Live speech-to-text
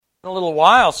A little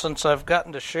while since I've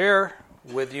gotten to share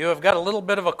with you. I've got a little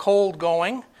bit of a cold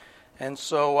going, and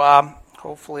so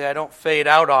hopefully I don't fade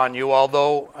out on you,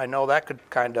 although I know that could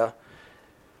kind of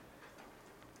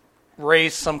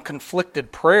raise some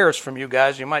conflicted prayers from you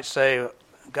guys. You might say,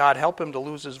 God, help him to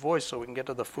lose his voice so we can get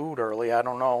to the food early. I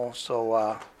don't know,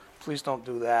 so please don't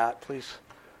do that. Please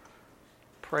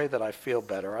pray that I feel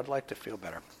better. I'd like to feel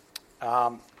better.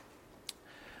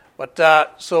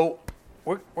 So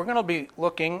we're going to be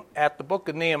looking at the book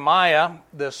of Nehemiah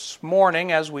this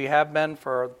morning, as we have been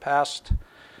for the past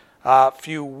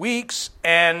few weeks,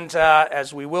 and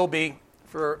as we will be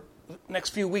for the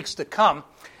next few weeks to come.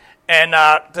 And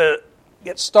to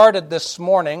get started this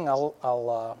morning,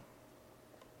 I'll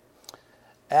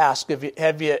ask,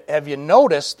 have you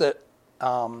noticed that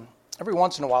every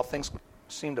once in a while things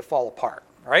seem to fall apart,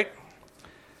 right?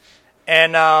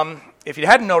 And if you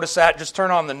hadn't noticed that, just turn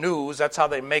on the news. That's how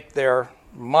they make their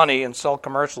money and sell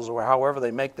commercials, or however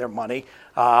they make their money.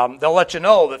 They'll let you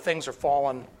know that things are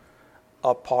falling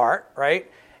apart, right?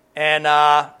 And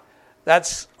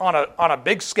that's on a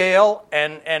big scale,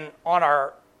 and on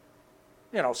our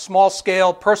small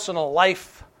scale personal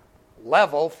life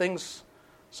level, things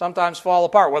sometimes fall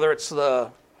apart. Whether it's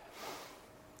the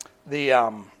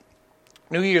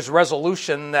New Year's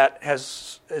resolution that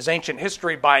is ancient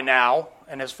history by now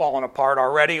and has fallen apart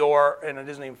already, and it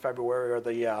isn't even February, or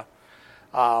the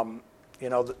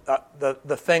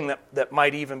thing that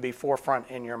might even be forefront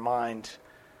in your mind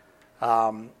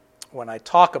when I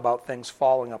talk about things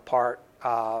falling apart,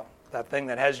 that thing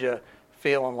that has you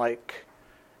feeling like,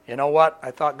 you know what,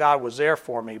 I thought God was there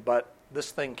for me, but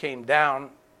this thing came down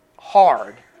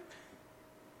hard.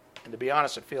 And to be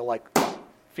honest, it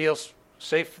feels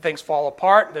safe. Things fall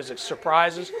apart. There's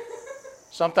surprises.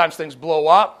 Sometimes things blow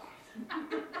up.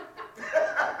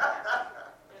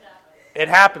 It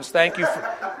happens. Thank you.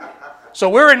 So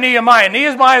we're in Nehemiah.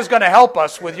 Nehemiah is going to help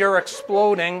us with your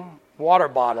exploding water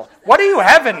bottle. What do you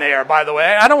have in there, by the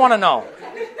way? I don't want to know.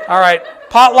 All right,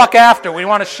 potluck after. We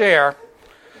want to share.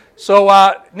 So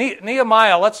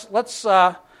Nehemiah, let's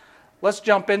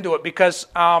jump into it, because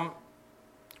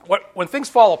when things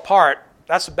fall apart,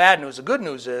 that's the bad news. The good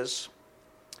news is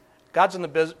God's in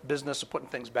the business of putting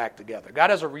things back together. God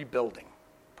has a rebuilding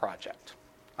project.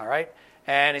 All right?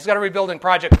 And he's got a rebuilding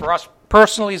project for us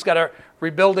personally. He's got a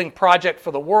rebuilding project for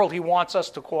the world. He wants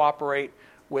us to cooperate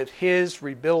with his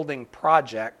rebuilding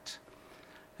project.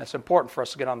 It's important for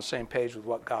us to get on the same page with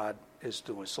what God is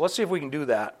doing. So let's see if we can do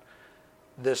that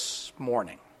this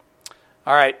morning.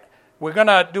 All right. We're going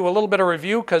to do a little bit of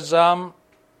review because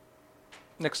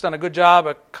Nick's done a good job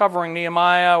of covering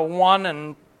Nehemiah 1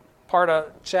 and part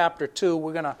of chapter 2.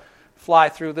 We're going to fly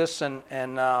through this, and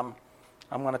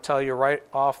I'm going to tell you right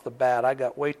off the bat, I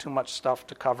got way too much stuff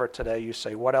to cover today. You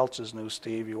say, what else is new,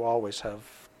 Steve? You always have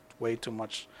way too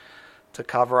much to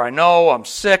cover. I know, I'm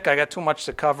sick, I got too much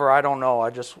to cover. I don't know.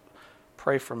 I just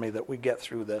pray for me that we get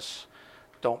through this.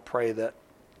 Don't pray that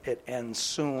it ends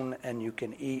soon and you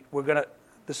can eat.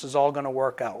 This is all going to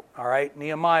work out. All right?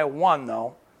 Nehemiah 1,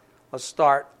 though, let's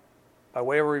start by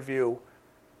way of review.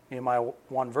 Nehemiah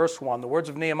 1, verse 1. The words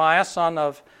of Nehemiah, son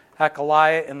of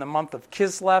Hakaliah, in the month of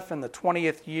Kislev, in the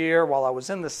 20th year, while I was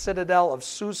in the citadel of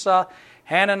Susa,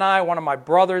 Hanani, one of my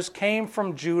brothers, came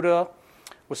from Judah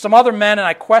with some other men, and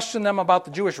I questioned them about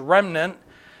the Jewish remnant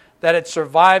that had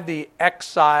survived the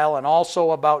exile, and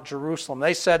also about Jerusalem.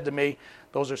 They said to me,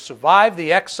 those who survived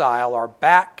the exile are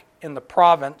back in the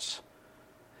province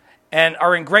and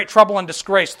are in great trouble and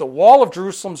disgrace. The wall of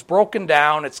Jerusalem's broken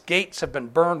down. Its gates have been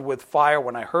burned with fire.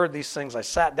 When I heard these things, I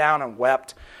sat down and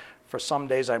wept. For some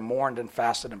days I mourned and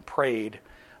fasted and prayed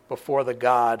before the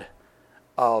God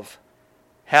of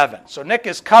heaven. So Nick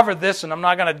has covered this, and I'm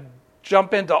not going to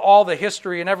jump into all the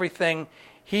history and everything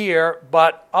here,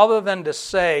 but other than to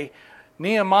say,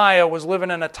 Nehemiah was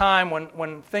living in a time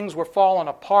when things were falling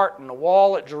apart, and the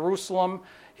wall at Jerusalem,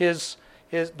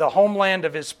 the homeland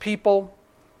of his people,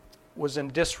 was in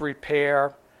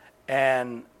disrepair,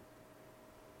 and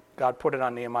God put it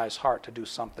on Nehemiah's heart to do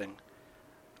something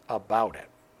about it.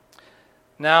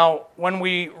 Now, when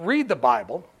we read the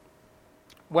Bible,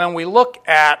 when we look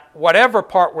at whatever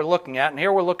part we're looking at, and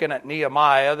here we're looking at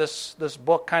Nehemiah, this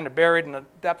book kind of buried in the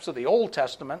depths of the Old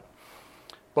Testament,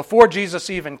 before Jesus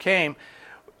even came,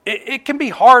 it can be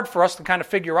hard for us to kind of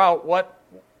figure out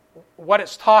what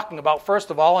it's talking about,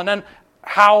 first of all, and then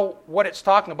how what it's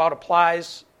talking about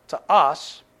applies to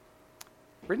us.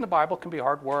 Reading the Bible can be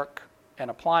hard work, and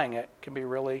applying it can be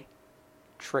really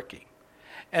tricky.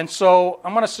 And so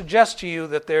I'm going to suggest to you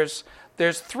that there's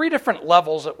three different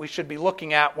levels that we should be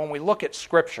looking at when we look at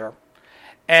Scripture.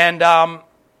 And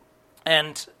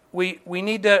we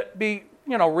need to be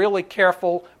really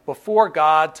careful before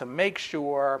God to make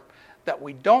sure that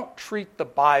we don't treat the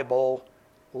Bible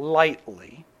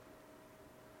lightly,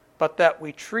 but that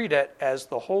we treat it as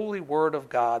the holy Word of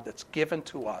God that's given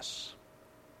to us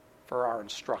for our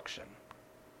instruction,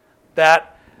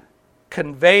 that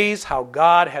conveys how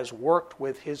God has worked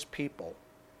with His people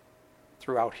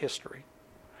throughout history.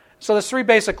 So there's three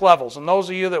basic levels, and those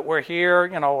of you that were here,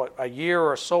 a year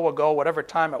or so ago, whatever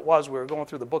time it was, we were going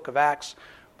through the book of Acts,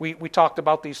 we talked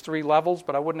about these three levels,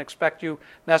 but I wouldn't expect you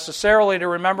necessarily to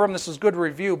remember them. This is good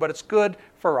review, but it's good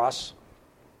for us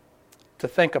to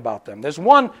think about them. There's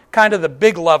one kind of the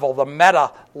big level, the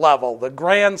meta level, the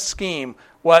grand scheme,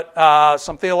 what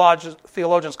some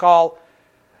theologians call,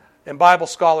 and Bible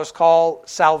scholars call,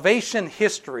 salvation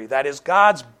history. That is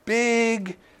God's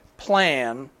big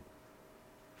plan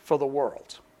for the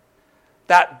world.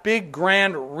 That big,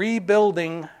 grand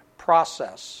rebuilding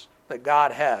process that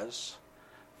God has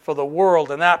for the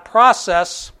world. And that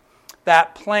process,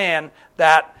 that plan,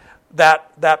 that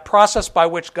process by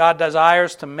which God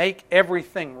desires to make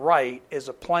everything right is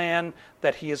a plan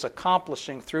that He is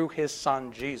accomplishing through His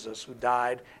Son Jesus, who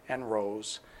died and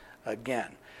rose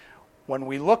again. When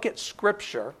we look at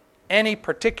Scripture, any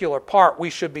particular part,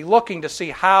 we should be looking to see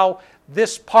how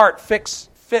this part fits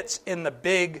in the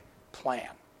big plan.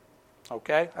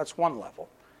 Okay? That's one level.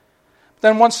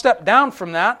 Then one step down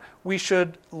from that, we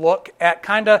should look at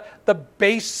kind of the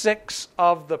basics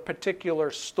of the particular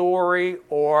story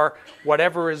or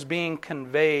whatever is being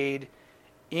conveyed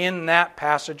in that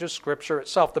passage of Scripture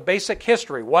itself. The basic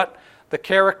history, what the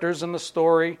characters in the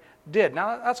story did.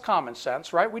 Now, that's common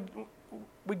sense, right?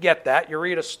 We get that. You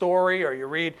read a story or you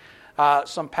read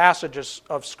some passages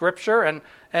of Scripture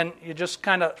and you just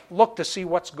kind of look to see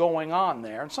what's going on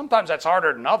there. And sometimes that's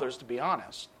harder than others, to be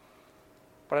honest.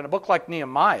 But in a book like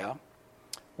Nehemiah,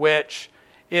 which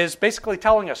is basically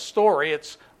telling a story,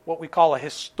 it's what we call a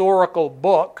historical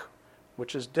book,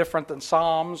 which is different than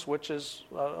Psalms, which is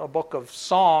a book of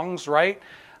songs, right?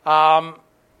 The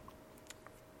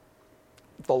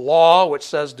law, which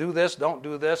says do this, don't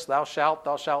do this, thou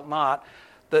shalt not.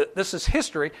 This is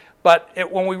history, but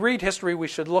when we read history, we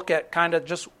should look at kind of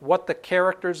just what the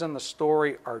characters in the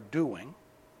story are doing.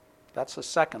 That's the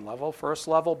second level. First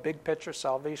level, big picture,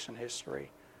 salvation history.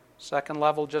 Second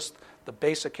level, just the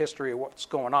basic history of what's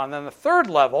going on. Then the third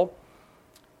level,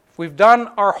 if we've done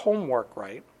our homework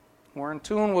right, we're in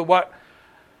tune with what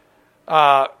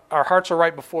our hearts are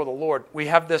right before the Lord, we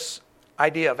have this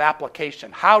idea of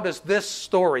application. How does this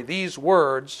story, these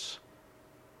words,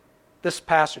 this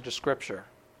passage of Scripture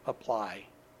apply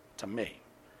to me?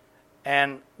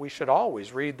 And we should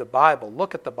always read the Bible,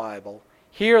 look at the Bible,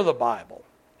 hear the Bible.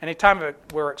 Anytime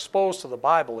we're exposed to the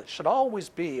Bible, it should always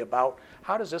be about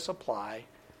how does this apply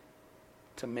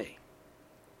to me?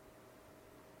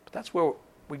 But that's where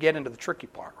we get into the tricky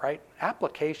part, right?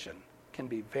 Application can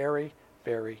be very,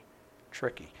 very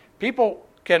tricky. People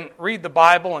can read the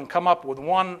Bible and come up with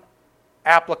one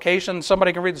application.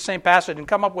 Somebody can read the same passage and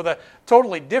come up with a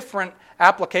totally different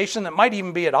application that might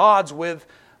even be at odds with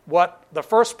what the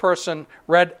first person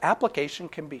read. Application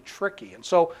can be tricky. And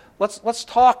so let's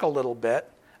talk a little bit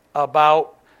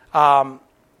about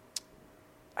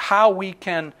how we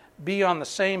can be on the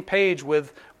same page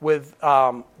with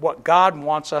what God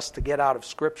wants us to get out of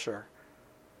Scripture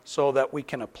so that we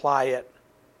can apply it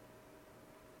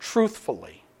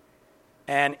truthfully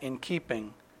and in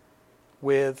keeping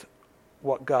with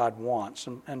what God wants.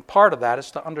 And part of that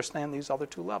is to understand these other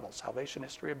two levels, salvation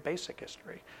history and basic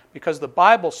history. Because the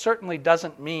Bible certainly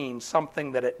doesn't mean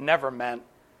something that it never meant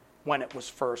when it was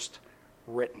first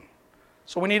written.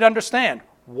 So we need to understand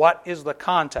what is the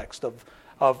context of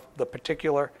the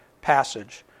particular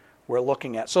passage we're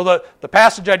looking at. So the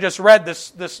passage I just read,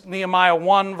 this Nehemiah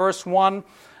 1, verse 1,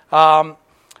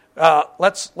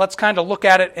 let's kind of look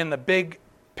at it in the big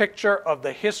picture of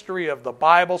the history of the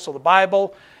Bible. So the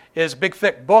Bible is a big,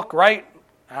 thick book, right?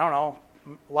 I don't know,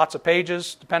 lots of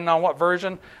pages, depending on what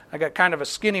version. I got kind of a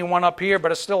skinny one up here,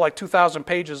 but it's still like 2,000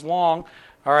 pages long.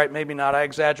 All right, maybe not, I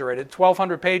exaggerated.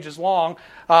 1,200 pages long.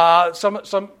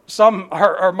 Some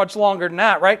are much longer than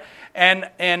that, right? And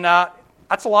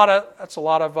that's a lot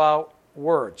of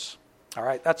words. All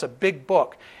right, that's a big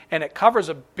book, and it covers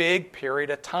a big period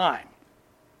of time.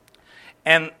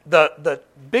 And the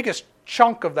biggest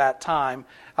chunk of that time,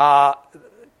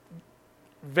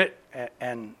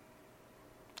 and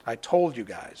I told you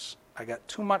guys, I got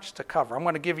too much to cover. I'm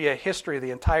going to give you a history of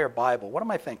the entire Bible. What am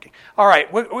I thinking? All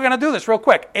right, we're going to do this real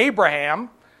quick. Abraham,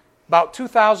 about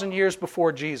 2,000 years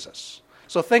before Jesus.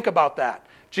 So think about that.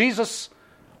 Jesus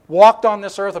walked on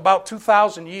this earth about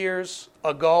 2,000 years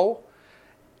ago.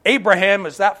 Abraham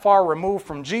is that far removed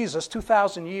from Jesus,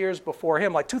 2,000 years before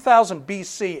him, like 2000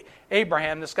 BC.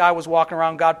 Abraham, this guy was walking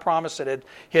around, God promised that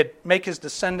he'd make his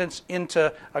descendants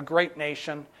into a great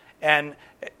nation. And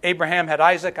Abraham had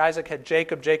Isaac, Isaac had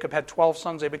Jacob, Jacob had 12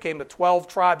 sons. They became the 12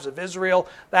 tribes of Israel.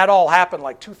 That all happened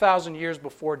like 2,000 years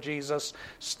before Jesus,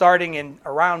 starting in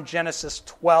around Genesis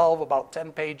 12, about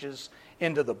 10 pages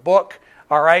into the book.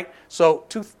 All right, so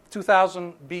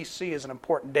 2000 BC is an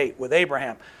important date with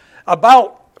Abraham.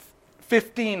 About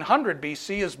 1500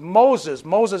 BC is Moses.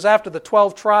 Moses, after the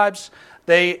 12 tribes,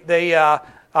 they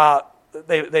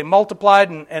multiplied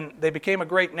and they became a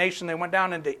great nation. They went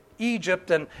down into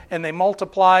Egypt and they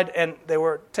multiplied and they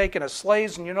were taken as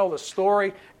slaves. And you know the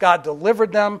story. God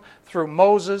delivered them through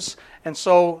Moses. And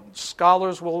so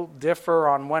scholars will differ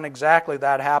on when exactly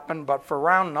that happened. But for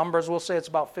round numbers, we'll say it's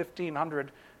about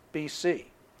 1500 BC.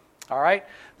 All right?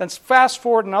 Then fast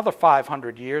forward another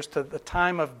 500 years to the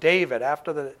time of David,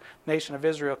 after the nation of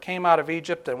Israel came out of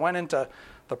Egypt and went into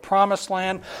the Promised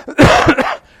Land.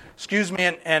 Excuse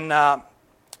me, and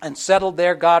settled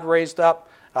there. God raised up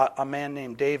a man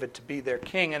named David to be their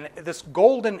king. And this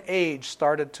golden age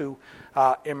started to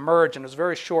emerge, and it was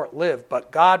very short-lived.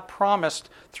 But God promised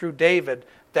through David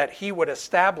that he would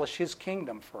establish his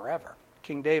kingdom forever.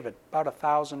 King David, about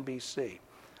 1000 BC.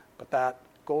 But that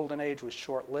golden age was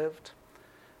short-lived.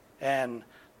 And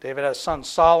David had a son,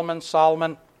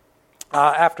 Solomon.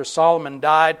 After Solomon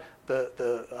died,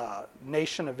 the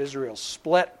nation of Israel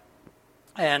split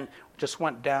and just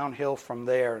went downhill from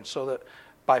there. And so that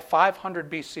by 500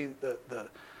 BC,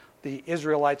 the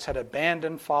Israelites had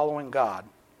abandoned following God.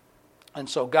 And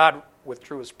so God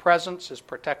withdrew his presence, his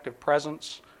protective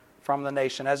presence from the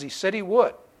nation, as he said he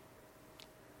would.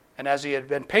 And as he had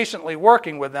been patiently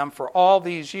working with them for all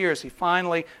these years, he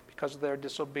finally, because of their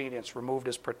disobedience, removed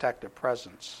his protective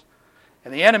presence.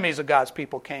 And the enemies of God's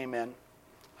people came in.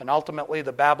 And ultimately,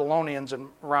 the Babylonians in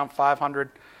around 500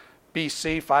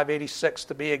 BC, 586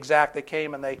 to be exact, they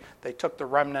came and they took the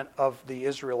remnant of the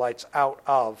Israelites out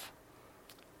of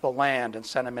the land and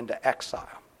sent them into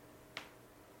exile.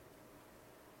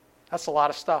 That's a lot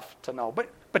of stuff to know.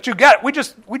 But you get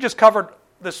it. We just covered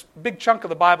this big chunk of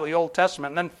the Bible, the Old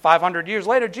Testament, and then 500 years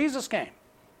later, Jesus came.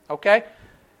 Okay?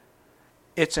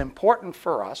 It's important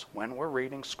for us, when we're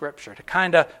reading Scripture, to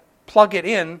kind of plug it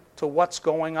in to what's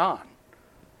going on.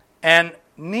 And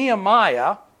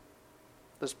Nehemiah,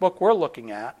 this book we're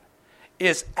looking at,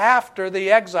 is after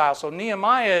the exile. So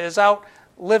Nehemiah is out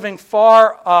living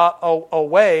far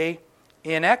away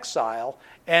in exile,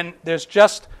 and there's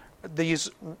just these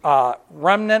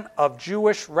remnant of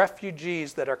Jewish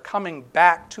refugees that are coming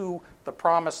back to the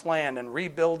Promised Land and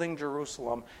rebuilding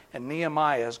Jerusalem, and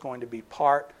Nehemiah is going to be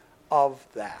part of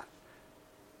that.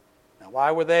 Now,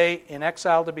 why were they in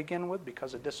exile to begin with?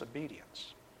 Because of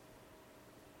disobedience.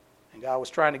 And God was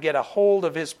trying to get a hold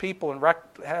of his people and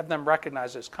have them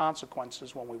recognize his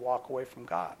consequences when we walk away from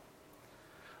God.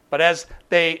 But as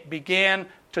they began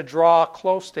to draw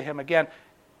close to him again,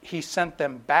 he sent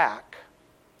them back,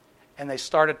 and they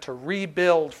started to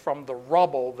rebuild from the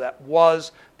rubble that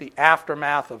was the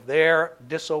aftermath of their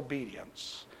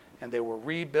disobedience. And they were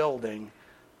rebuilding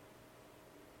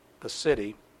the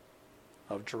city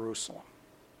of Jerusalem.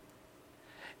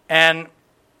 And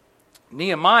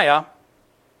Nehemiah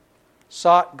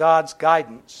sought God's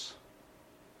guidance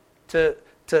to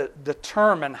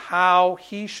determine how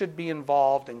he should be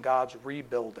involved in God's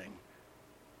rebuilding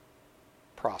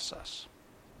process.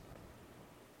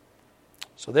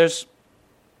 So there's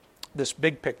this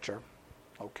big picture,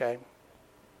 okay?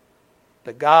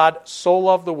 That God so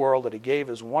loved the world that he gave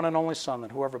his one and only Son,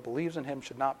 that whoever believes in him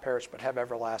should not perish but have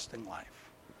everlasting life.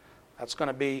 That's going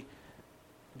to be,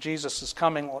 Jesus is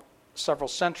coming several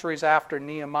centuries after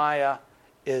Nehemiah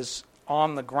is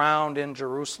on the ground in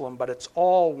Jerusalem, but it's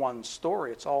all one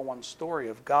story. It's all one story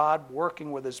of God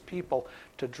working with his people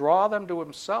to draw them to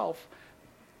himself,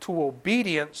 to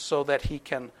obedience, so that he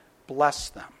can bless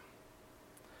them.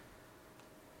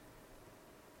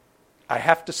 I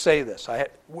have to say this.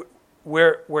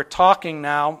 We're talking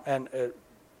now, and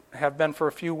have been for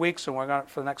a few weeks, and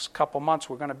for the next couple months,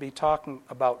 we're going to be talking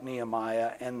about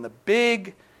Nehemiah, and the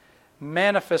big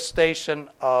manifestation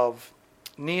of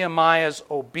Nehemiah's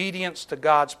obedience to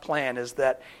God's plan is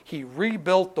that he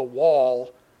rebuilt the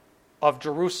wall of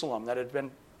Jerusalem that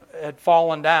had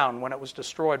fallen down when it was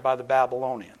destroyed by the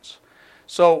Babylonians.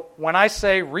 So when I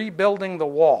say rebuilding the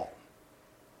wall,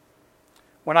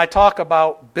 when I talk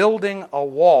about building a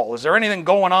wall, is there anything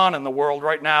going on in the world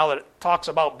right now that talks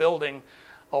about building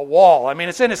a wall? I mean,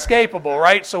 it's inescapable,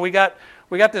 right? So we got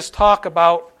this talk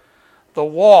about the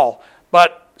wall.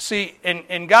 But see,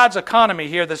 in God's economy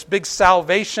here, this big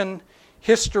salvation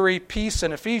history piece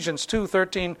in Ephesians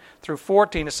 2:13 through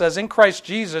 14. It says, "In Christ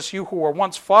Jesus, you who were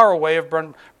once far away have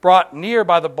been brought near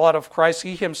by the blood of Christ.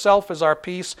 He himself is our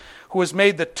peace, who has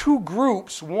made the two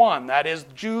groups one," that is,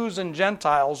 Jews and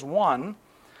Gentiles one,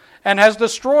 "and has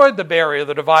destroyed the barrier,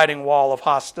 the dividing wall of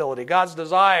hostility." God's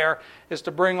desire is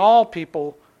to bring all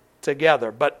people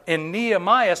together. But in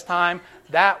Nehemiah's time,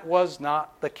 that was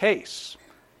not the case.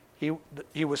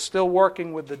 He was still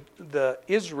working with the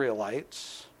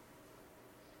Israelites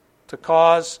to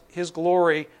cause his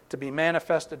glory to be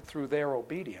manifested through their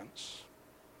obedience.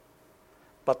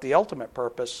 But the ultimate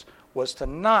purpose was to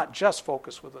not just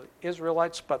focus with the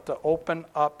Israelites, but to open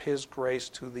up his grace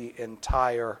to the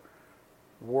entire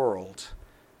world.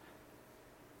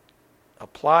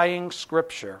 Applying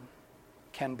Scripture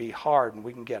can be hard, and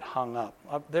we can get hung up.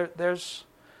 There's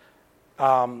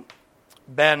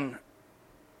been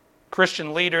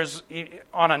Christian leaders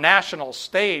on a national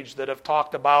stage that have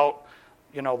talked about,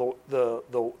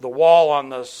 the wall on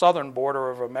the southern border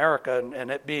of America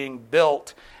and it being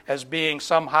built as being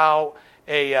somehow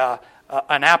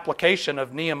an application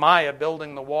of Nehemiah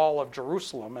building the wall of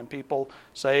Jerusalem. And people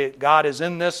say God is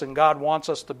in this and God wants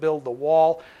us to build the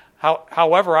wall.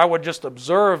 However, I would just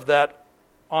observe that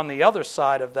on the other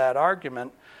side of that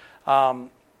argument,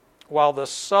 while the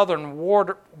southern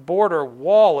border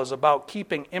wall is about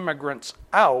keeping immigrants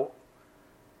out,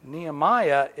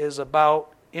 Nehemiah is about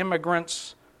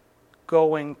immigrants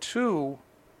going to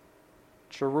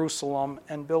Jerusalem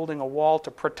and building a wall to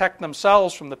protect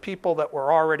themselves from the people that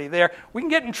were already there. We can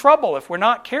get in trouble if we're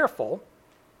not careful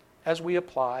as we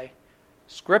apply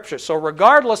Scripture. So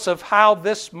regardless of how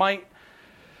this might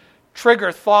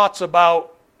trigger thoughts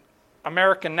about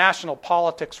American national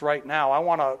politics right now, I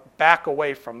want to back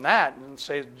away from that and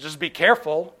say, just be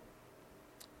careful,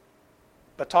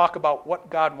 but talk about what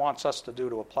God wants us to do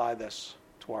to apply this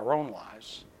to our own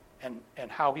lives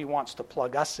and how he wants to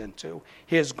plug us into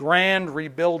his grand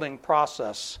rebuilding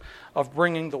process of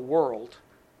bringing the world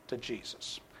to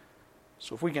Jesus.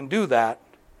 So if we can do that,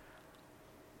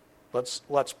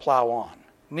 let's plow on.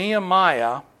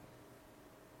 Nehemiah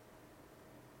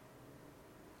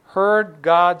heard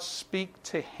God speak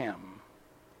to him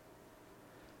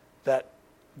that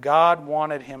God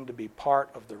wanted him to be part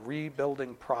of the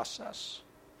rebuilding process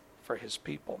for his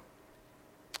people.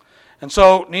 And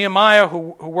so Nehemiah,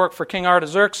 who worked for King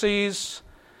Artaxerxes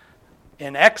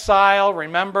in exile,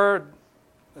 remember,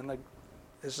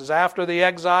 this is after the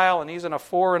exile, and he's in a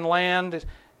foreign land.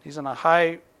 He's in a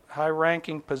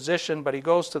high-ranking position, but he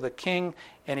goes to the king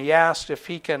and he asks if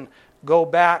he can go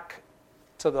back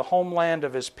to the homeland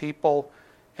of his people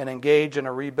and engage in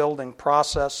a rebuilding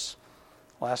process.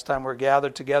 Last time we were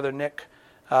gathered together, Nick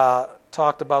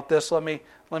talked about this. Let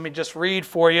me just read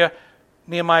for you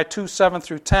Nehemiah 2:7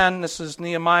 through 10. This is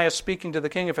Nehemiah speaking to the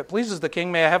king. "If it pleases the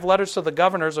king, may I have letters to the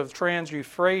governors of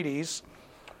Trans-Euphrates,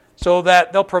 so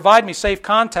that they'll provide me safe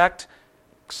conduct,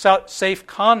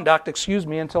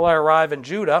 until I arrive in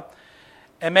Judah.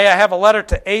 And may I have a letter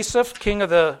to Asaph, king of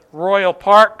the royal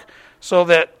park, so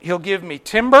that he'll give me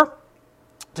timber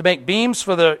to make beams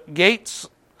for the gates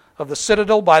of the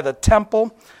citadel by the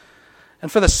temple,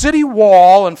 and for the city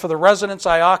wall, and for the residence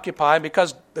I occupy,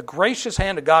 because the gracious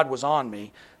hand of God was on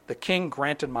me, the king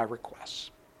granted my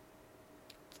requests."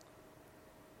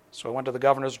 So I went to the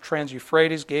governors of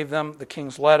Trans-Euphrates, gave them the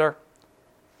king's letter.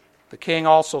 The king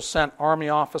also sent army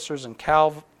officers and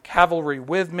cavalry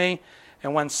with me.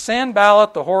 And when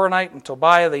Sanballat the Horonite and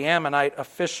Tobiah the Ammonite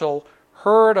official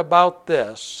heard about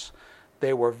this,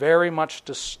 they were very much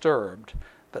disturbed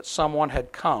that someone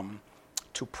had come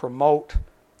to promote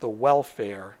the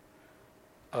welfare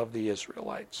of the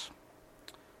Israelites.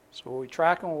 So are we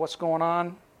tracking what's going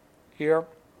on here?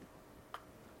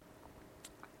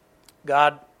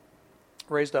 God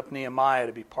raised up Nehemiah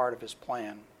to be part of his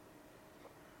plan,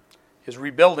 his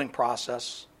rebuilding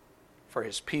process for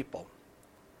his people.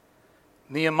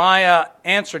 Nehemiah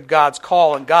answered God's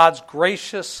call, and God's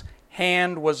gracious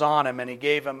hand was on him, and he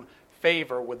gave him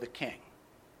favor with the king.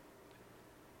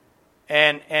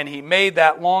 And he made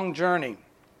that long journey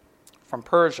from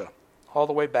Persia all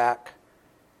the way back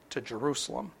to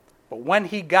Jerusalem. But when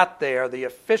he got there, the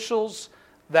officials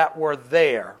that were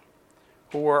there,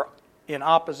 who were in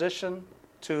opposition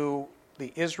to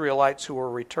the Israelites who were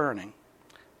returning,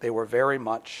 they were very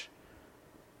much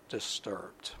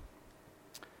disturbed.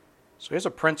 So here's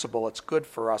a principle that's good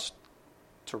for us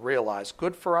to realize,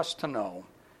 good for us to know,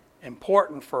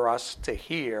 important for us to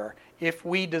hear if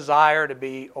we desire to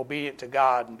be obedient to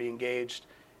God and be engaged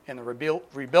in the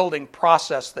rebuilding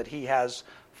process that he has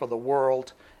for the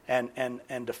world, and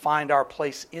to find our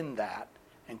place in that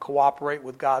and cooperate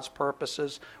with God's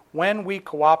purposes. when we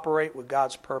cooperate with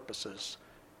God's purposes,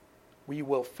 we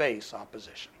will face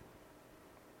opposition.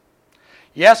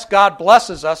 Yes, God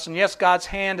blesses us, and yes, God's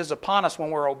hand is upon us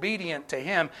when we're obedient to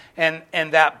Him, and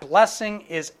that blessing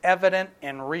is evident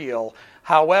and real.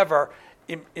 However,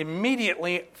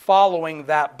 immediately following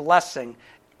that blessing,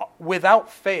 without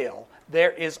fail,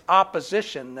 there is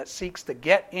opposition that seeks to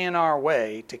get in our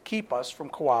way to keep us from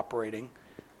cooperating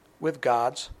with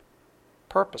God's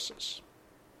purposes.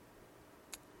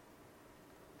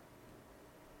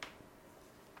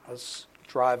 Let's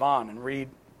drive on and read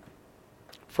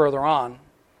further on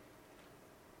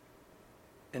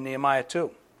in Nehemiah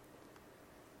 2.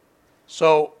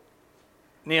 So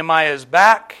Nehemiah is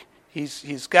back.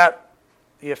 He's got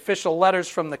the official letters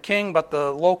from the king, but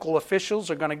the local officials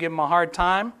are going to give him a hard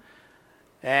time.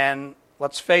 And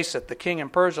let's face it, the king in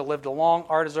Persia lived along.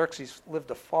 Artaxerxes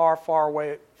lived a far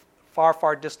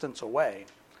distance away.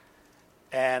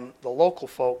 And the local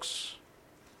folks,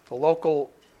 the local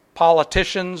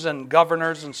politicians and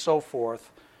governors and so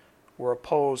forth, were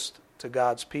opposed to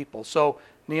God's people. So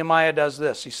Nehemiah does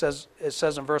this. It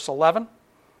says in verse 11,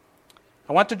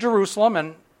 I went to Jerusalem,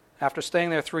 and after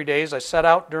staying there 3 days, I set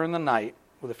out during the night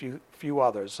with a few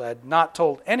others. I had not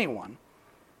told anyone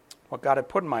what God had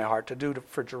put in my heart to do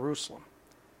for Jerusalem.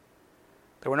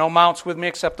 There were no mounts with me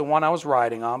except the one I was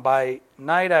riding on. By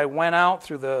night I went out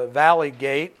through the valley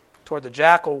gate toward the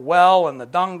Jackal Well and the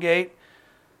Dung Gate.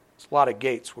 There's a lot of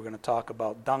gates we're going to talk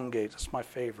about. Dung Gate, that's my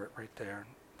favorite right there.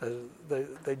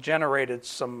 They generated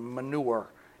some manure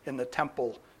in the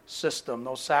temple system.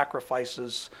 Those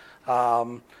sacrifices,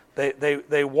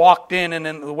 they walked in, and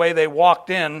in the way they walked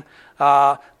in,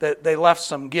 they left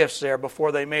some gifts there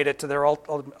before they made it to their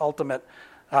ultimate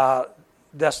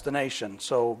destination.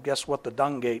 So guess what the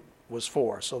Dung Gate was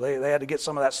for? So they had to get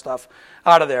some of that stuff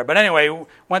out of there. But anyway,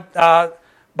 went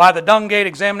by the Dung Gate,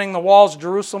 examining the walls of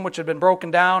Jerusalem, which had been broken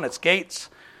down, its gates,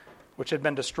 which had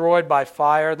been destroyed by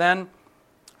fire. Then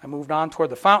I moved on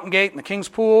toward the Fountain Gate and the King's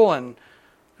Pool, and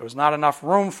there was not enough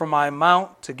room for my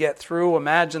mount to get through.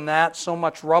 Imagine that, so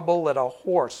much rubble that a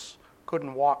horse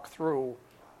couldn't walk through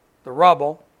the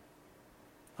rubble.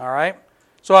 All right?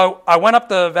 So I went up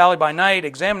the valley by night,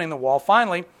 examining the wall.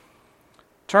 Finally,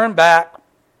 turned back,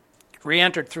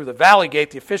 re-entered through the valley gate.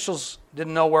 The officials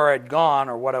didn't know where I'd gone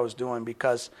or what I was doing,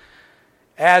 because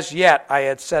as yet I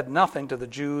had said nothing to the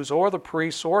Jews or the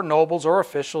priests or nobles or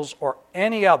officials or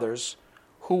any others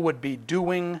who would be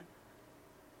doing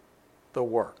the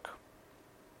work.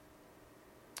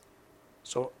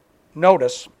 So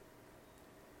notice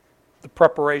the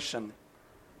preparation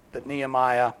that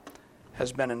Nehemiah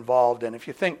has been involved in. If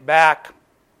you think back,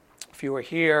 if you were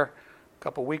here a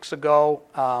couple weeks ago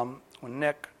when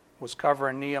Nick was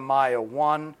covering Nehemiah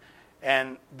 1,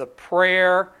 and the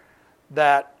prayer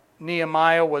that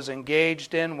Nehemiah was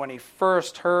engaged in when he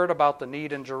first heard about the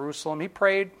need in Jerusalem, he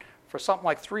prayed for something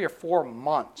like 3 or 4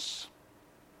 months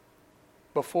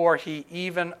before he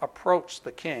even approached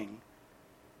the king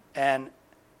and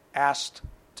asked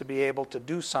to be able to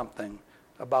do something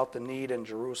about the need in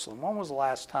Jerusalem. When was the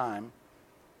last time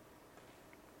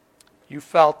you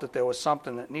felt that there was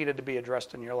something that needed to be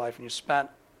addressed in your life and you spent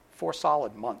 4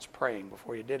 solid months praying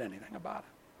before you did anything about it?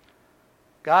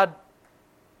 God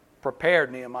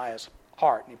prepared Nehemiah's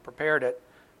heart, and he prepared it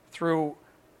through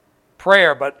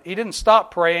prayer, but he didn't stop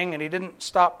praying and he didn't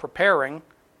stop preparing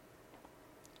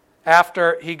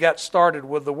after he got started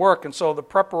with the work. And so the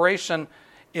preparation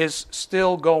is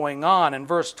still going on. In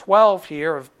verse 12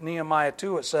 here of Nehemiah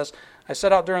 2, it says, I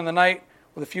set out during the night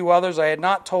with a few others. I had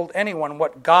not told anyone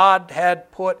what God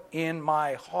had put in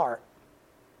my heart.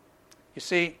 You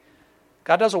see,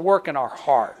 God does a work in our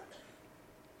heart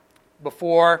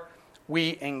before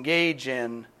we engage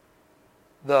in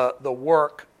the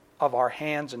work of our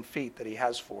hands and feet that he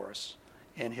has for us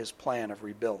in his plan of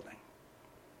rebuilding.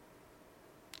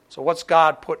 So what's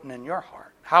God putting in your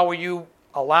heart? How are you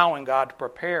allowing God to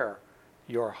prepare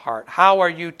your heart? How are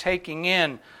you taking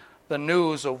in the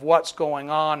news of what's going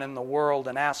on in the world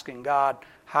and asking God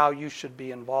how you should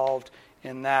be involved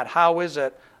in that? How is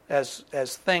it as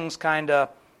things kind of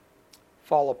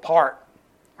fall apart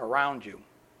around you?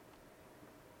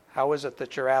 How is it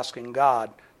that you're asking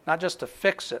God not just to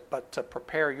fix it, but to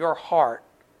prepare your heart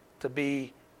to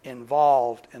be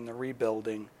involved in the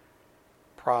rebuilding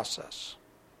process?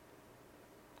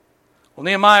 Well,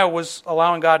 Nehemiah was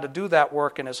allowing God to do that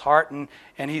work in his heart,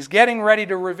 and he's getting ready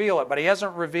to reveal it, but he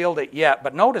hasn't revealed it yet.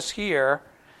 But notice here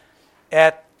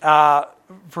at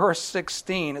verse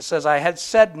 16, it says, I had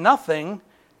said nothing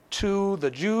to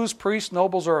the Jews, priests,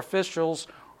 nobles, or officials,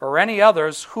 or any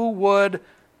others who would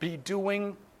be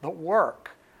doing the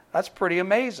work. That's pretty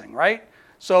amazing, right?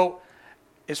 So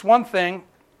It's one thing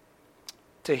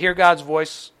to hear God's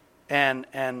voice and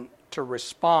to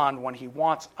respond when he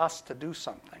wants us to do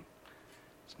something.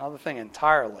 It's another thing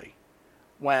entirely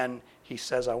when he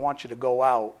says, I want you to go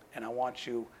out and I want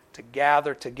you to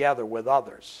gather together with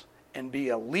others and be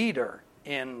a leader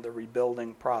in the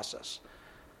rebuilding process.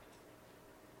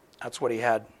 That's what he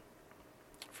had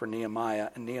for Nehemiah.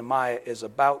 And Nehemiah is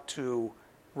about to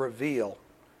reveal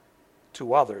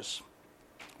to others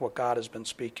what God has been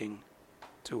speaking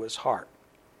to his heart.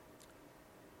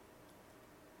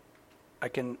 I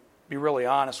can be really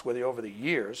honest with you, over the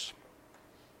years,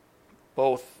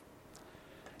 both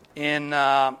in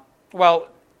whatever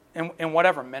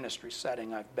ministry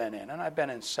setting I've been in, and I've been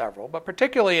in several, but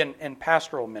particularly in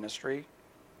pastoral ministry,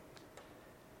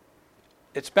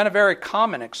 it's been a very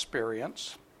common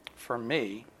experience for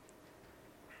me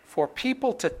for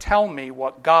people to tell me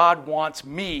what God wants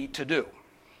me to do.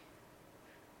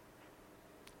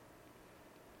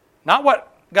 Not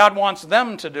what God wants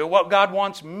them to do, what God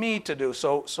wants me to do.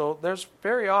 So there's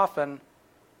very often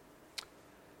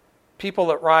people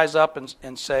that rise up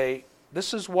and say,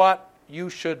 this is what you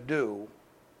should do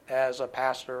as a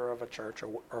pastor of a church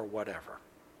or whatever.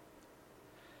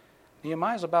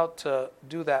 Nehemiah's about to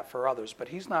do that for others, but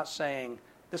he's not saying,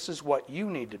 this is what you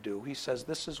need to do. He says,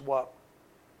 this is what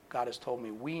God has told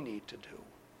me we need to do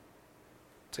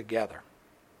together.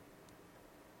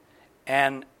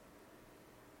 And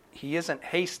he isn't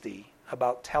hasty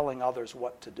about telling others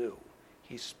what to do.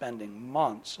 He's spending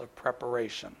months of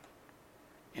preparation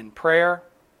in prayer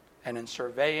and in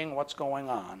surveying what's going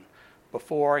on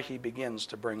before he begins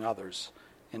to bring others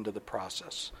into the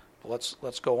process. But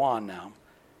let's go on now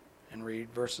and read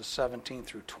verses 17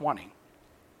 through 20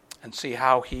 and see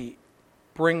how he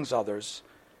brings others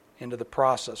into the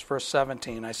process. Verse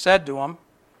 17, I said to him,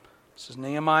 this is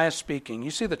Nehemiah speaking,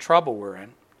 you see the trouble we're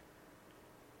in.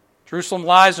 Jerusalem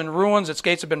lies in ruins, its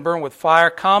gates have been burned with fire.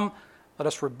 Come, let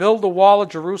us rebuild the wall of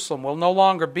Jerusalem. We'll no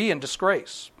longer be in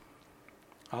disgrace.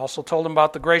 I also told them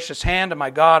about the gracious hand of my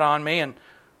God on me and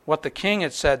what the king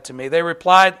had said to me. They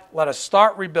replied, let us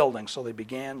start rebuilding. So they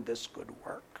began this good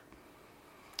work.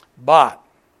 But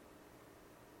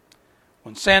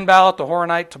when Sanballat the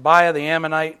Horonite, Tobiah the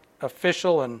Ammonite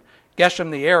official, and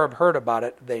Geshem the Arab heard about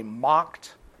it, they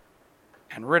mocked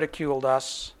and ridiculed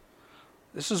us.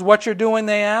 This is what you're doing,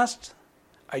 they asked.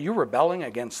 Are you rebelling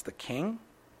against the king?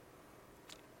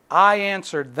 I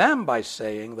answered them by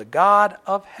saying, the God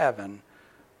of heaven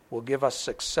will give us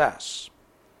success.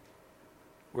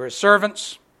 We're his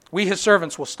servants. We, his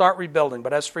servants, will start rebuilding.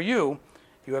 But as for you,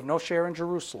 you have no share in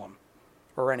Jerusalem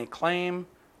or any claim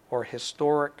or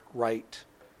historic right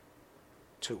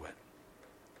to it.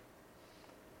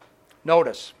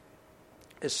 Notice,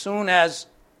 as soon as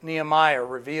Nehemiah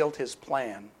revealed his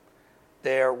plan,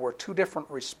 there were two different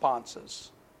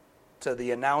responses to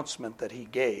the announcement that he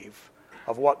gave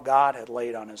of what God had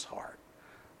laid on his heart.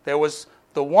 There was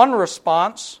the one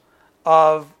response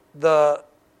of the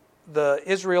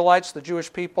Israelites, the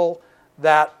Jewish people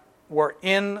that were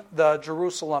in the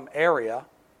Jerusalem area.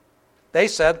 They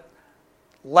said,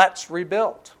 let's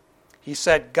rebuild. He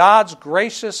said, God's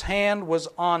gracious hand was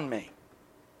on me.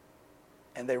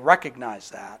 And they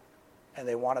recognized that, and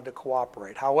they wanted to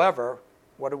cooperate. However,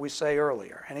 what did we say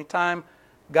earlier? Anytime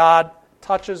God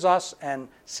touches us and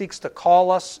seeks to call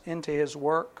us into his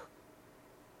work,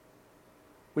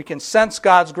 we can sense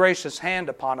God's gracious hand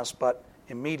upon us, but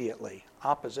immediately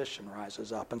opposition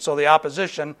rises up. And so the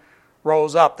opposition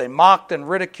rose up. They mocked and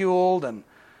ridiculed and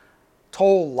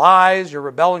told lies. You're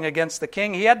rebelling against the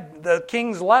king. He had the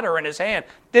king's letter in his hand.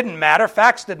 Didn't matter.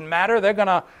 Facts didn't matter.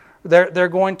 They're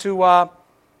going to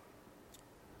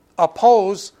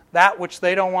oppose that which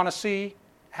they don't want to see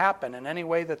happen in any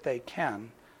way that they can.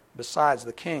 Besides,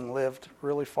 the king lived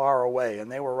really far away,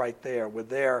 and they were right there with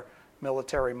their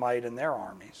military might and their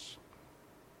armies.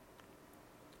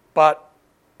 But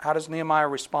how does Nehemiah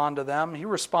respond to them? He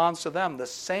responds to them the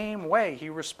same way he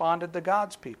responded to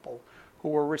God's people who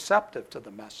were receptive to the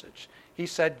message. He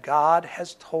said, God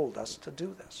has told us to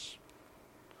do this.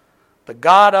 The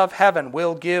God of heaven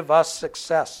will give us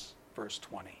success, verse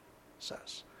 20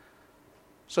 says.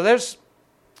 So there's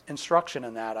instruction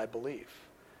in that, I believe.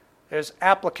 There's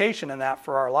application in that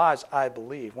for our lives, I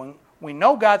believe. When we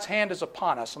know God's hand is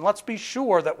upon us, and let's be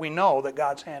sure that we know that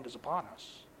God's hand is upon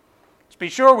us. Let's be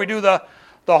sure we do the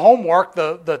homework,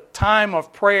 the time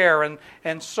of prayer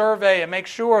and survey and make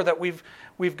sure that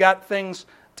we've got things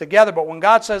together. But when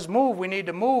God says move, we need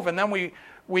to move, and then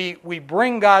we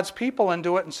bring God's people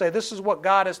into it and say, this is what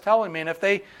God is telling me. And if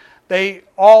they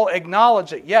all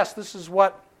acknowledge it, yes, this is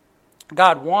what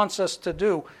God wants us to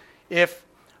do. If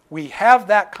we have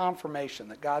that confirmation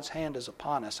that God's hand is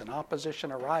upon us and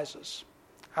opposition arises,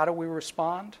 how do we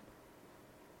respond?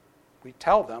 We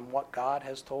tell them what God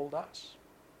has told us.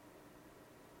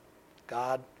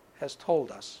 God has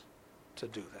told us to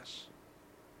do this.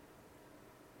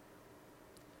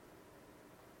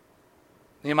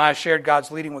 Nehemiah shared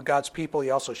God's leading with God's people.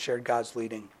 He also shared God's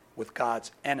leading with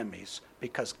God's enemies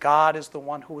because God is the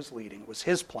one who was leading. It was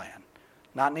his plan,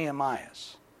 not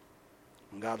Nehemiah's.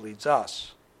 When God leads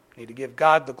us, we need to give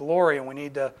God the glory, and we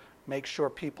need to make sure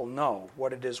people know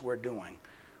what it is we're doing.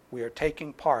 We are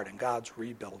taking part in God's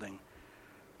rebuilding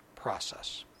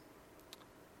process.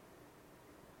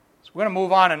 So we're going to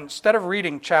move on. And instead of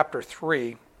reading chapter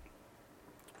 3,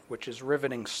 which is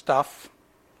riveting stuff,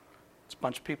 it's a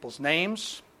bunch of people's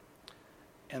names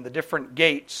and the different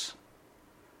gates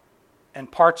and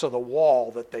parts of the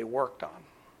wall that they worked on.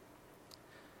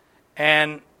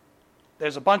 And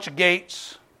there's a bunch of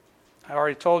gates. I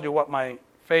already told you what my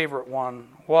favorite one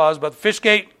was, but the Fish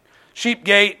Gate, Sheep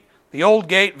Gate, the Old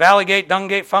Gate, Valley Gate, Dung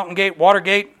Gate, Fountain Gate, Water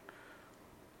Gate.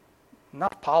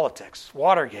 Not politics.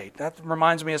 Watergate. That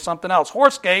reminds me of something else.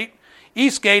 Horse Gate,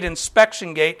 East Gate,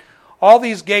 Inspection Gate. All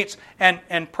these gates,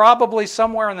 and probably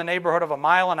somewhere in the neighborhood of 1.5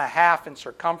 miles in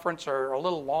circumference or a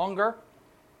little longer.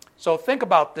 So think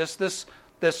about this.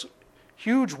 This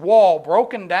huge wall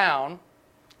broken down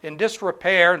in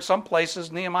disrepair. In some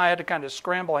places, Nehemiah had to kind of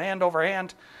scramble hand over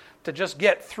hand to just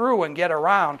get through and get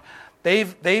around.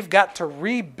 They've got to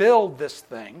rebuild this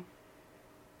thing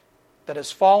that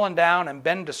has fallen down and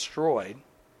been destroyed.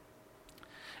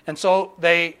 And so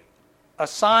they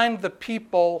assigned the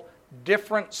people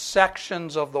different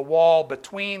sections of the wall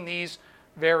between these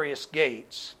various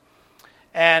gates.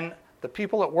 And the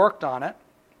people that worked on it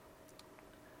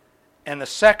and the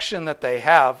section that they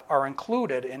have are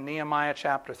included in Nehemiah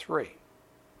chapter 3.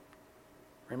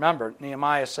 Remember,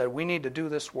 Nehemiah said, we need to do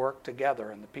this work together.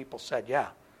 And the people said, yeah,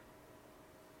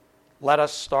 let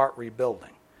us start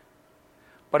rebuilding.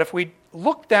 But if we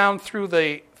look down through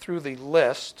the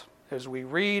list, as we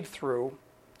read through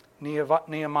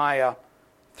Nehemiah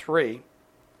 3,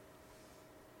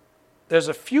 there's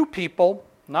a few people,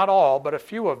 not all, but a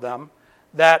few of them,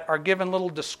 that are given little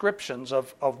descriptions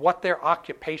of what their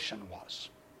occupation was.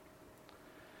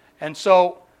 And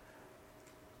so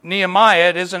Nehemiah,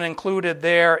 it isn't included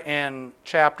there in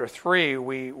chapter 3.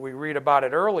 We read about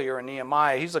it earlier in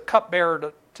Nehemiah. He's a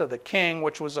cupbearer to the king,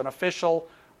 which was an official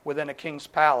within a king's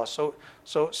palace.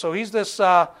 So he's this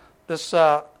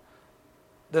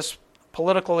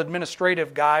political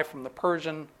administrative guy from the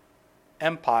Persian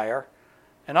Empire.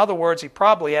 In other words, he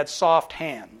probably had soft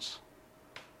hands,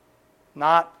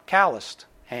 not calloused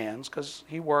hands, because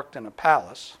he worked in a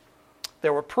palace.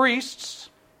 There were priests,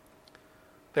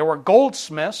 there were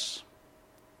goldsmiths,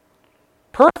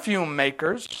 perfume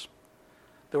makers,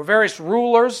 there were various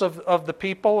rulers of the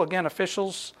people, again,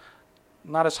 officials,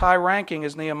 not as high-ranking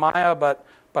as Nehemiah, but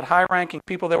high-ranking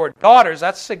people. There were daughters.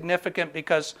 That's significant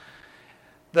because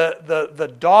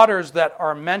the daughters that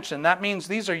are mentioned, that means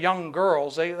these are young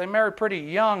girls. They married pretty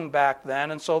young back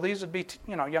then, and so these would be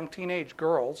young teenage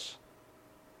girls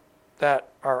that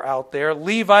are out there.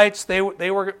 Levites, they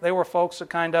were folks that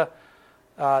kind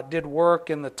of did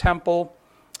work in the temple.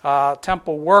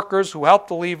 Temple workers who helped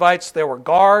the Levites. There were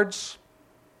guards,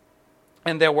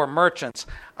 and there were merchants.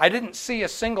 I didn't see a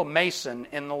single mason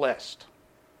in the list.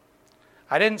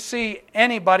 I didn't see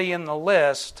anybody in the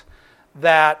list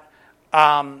that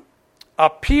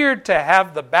appeared to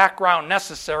have the background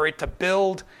necessary to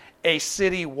build a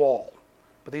city wall.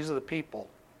 But these are the people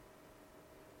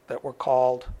that were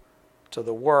called to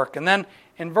the work. And then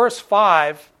in verse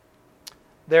 5,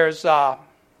 there's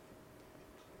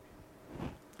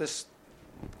this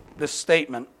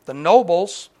statement. The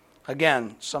nobles,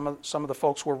 again, some of the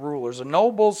folks were rulers. The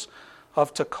nobles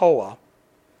of Tekoa,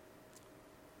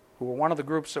 who were one of the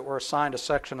groups that were assigned a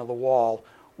section of the wall,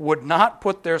 would not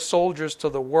put their soldiers to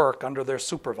the work under their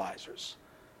supervisors.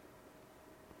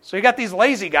 So you got these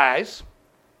lazy guys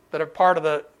that are part of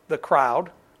the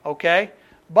crowd, okay?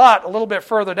 But a little bit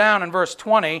further down in verse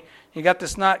 20, you got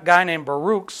this guy named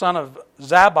Baruch, son of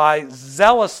Zabbai,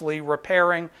 zealously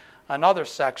repairing another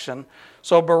section.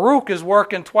 So Baruch is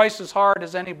working twice as hard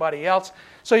as anybody else.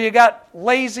 So you got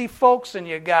lazy folks and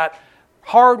you got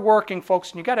hard-working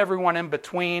folks and you got everyone in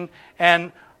between.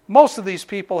 And most of these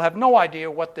people have no idea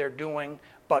what they're doing,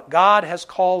 but God has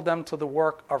called them to the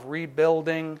work of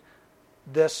rebuilding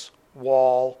this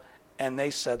wall. And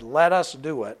they said, let us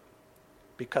do it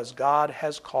because God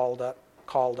has called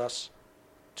us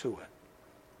to it.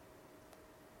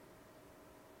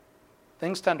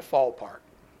 Things tend to fall apart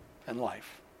in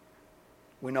life.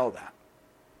 We know that.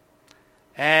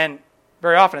 And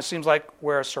very often it seems like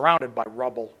we're surrounded by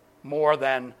rubble more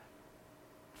than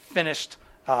finished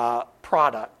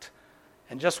product.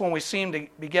 And just when we seem to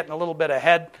be getting a little bit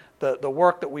ahead, the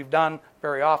work that we've done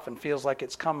very often feels like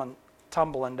it's coming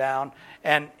tumbling down.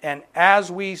 And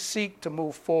as we seek to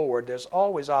move forward, there's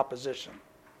always opposition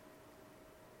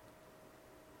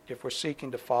if we're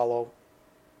seeking to follow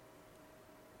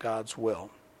God's will.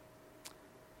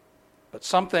 But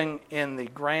something in the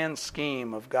grand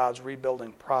scheme of God's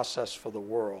rebuilding process for the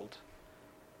world,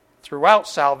 throughout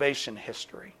salvation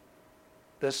history,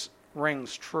 this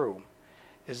rings true,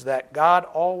 is that God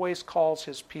always calls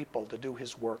his people to do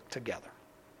his work together.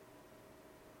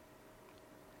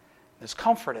 There's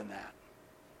comfort in that.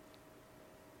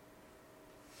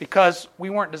 Because we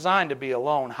weren't designed to be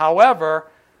alone. However,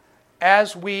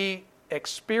 as we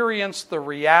experience the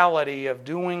reality of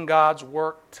doing God's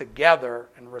work together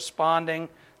and responding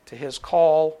to his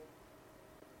call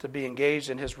to be engaged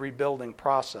in his rebuilding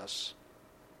process,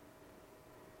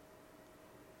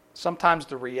 sometimes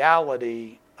the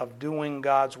reality of doing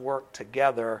God's work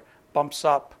together bumps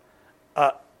up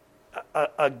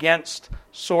against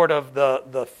sort of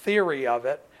the theory of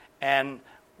it, and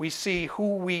we see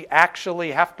who we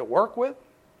actually have to work with.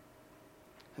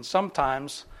 And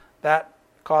sometimes that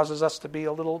causes us to be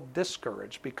a little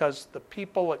discouraged, because the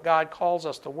people that God calls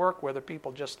us to work with are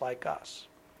people just like us.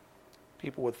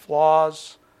 People with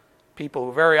flaws, people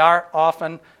who very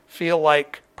often feel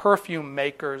like perfume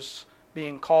makers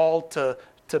being called to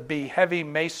be heavy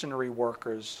masonry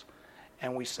workers,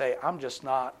 and we say, I'm just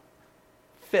not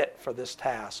fit for this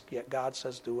task, yet God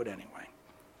says do it anyway.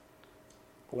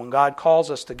 But when God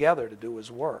calls us together to do his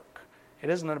work, it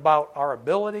isn't about our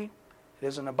ability, it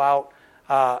isn't about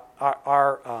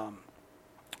our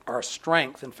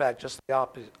strength. In fact, just the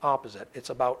opposite. It's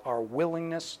about our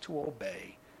willingness to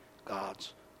obey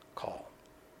God's call.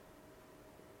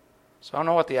 So I don't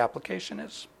know what the application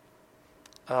is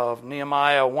of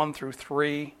Nehemiah 1 through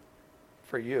 3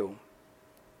 for you.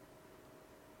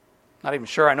 Not even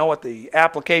sure I know what the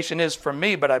application is for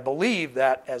me, but I believe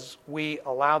that as we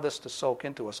allow this to soak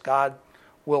into us, God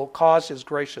will cause his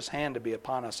gracious hand to be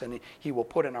upon us, and he will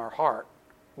put in our heart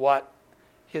what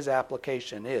his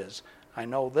application is. I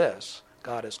know this: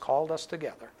 God has called us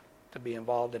together to be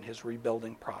involved in his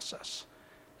rebuilding process.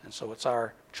 And so it's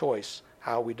our choice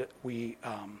how we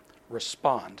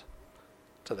respond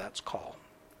to that call.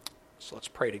 So let's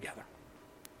pray together.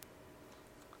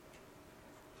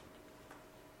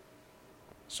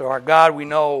 So our God, we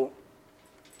know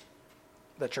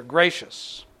that you're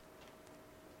gracious,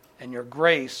 and your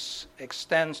grace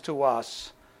extends to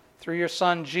us through your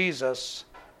Son Jesus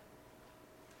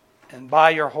and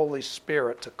by your Holy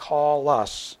Spirit to call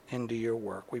us into your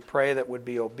work. We pray that we'd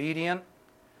be obedient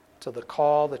to the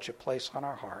call that you place on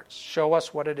our hearts. Show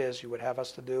us what it is you would have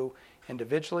us to do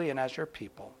individually and as your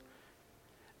people.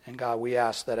 And God, we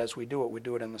ask that as we do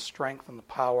it in the strength and the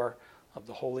power of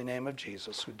the holy name of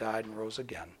Jesus, who died and rose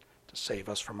again to save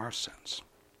us from our sins.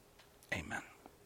 Amen.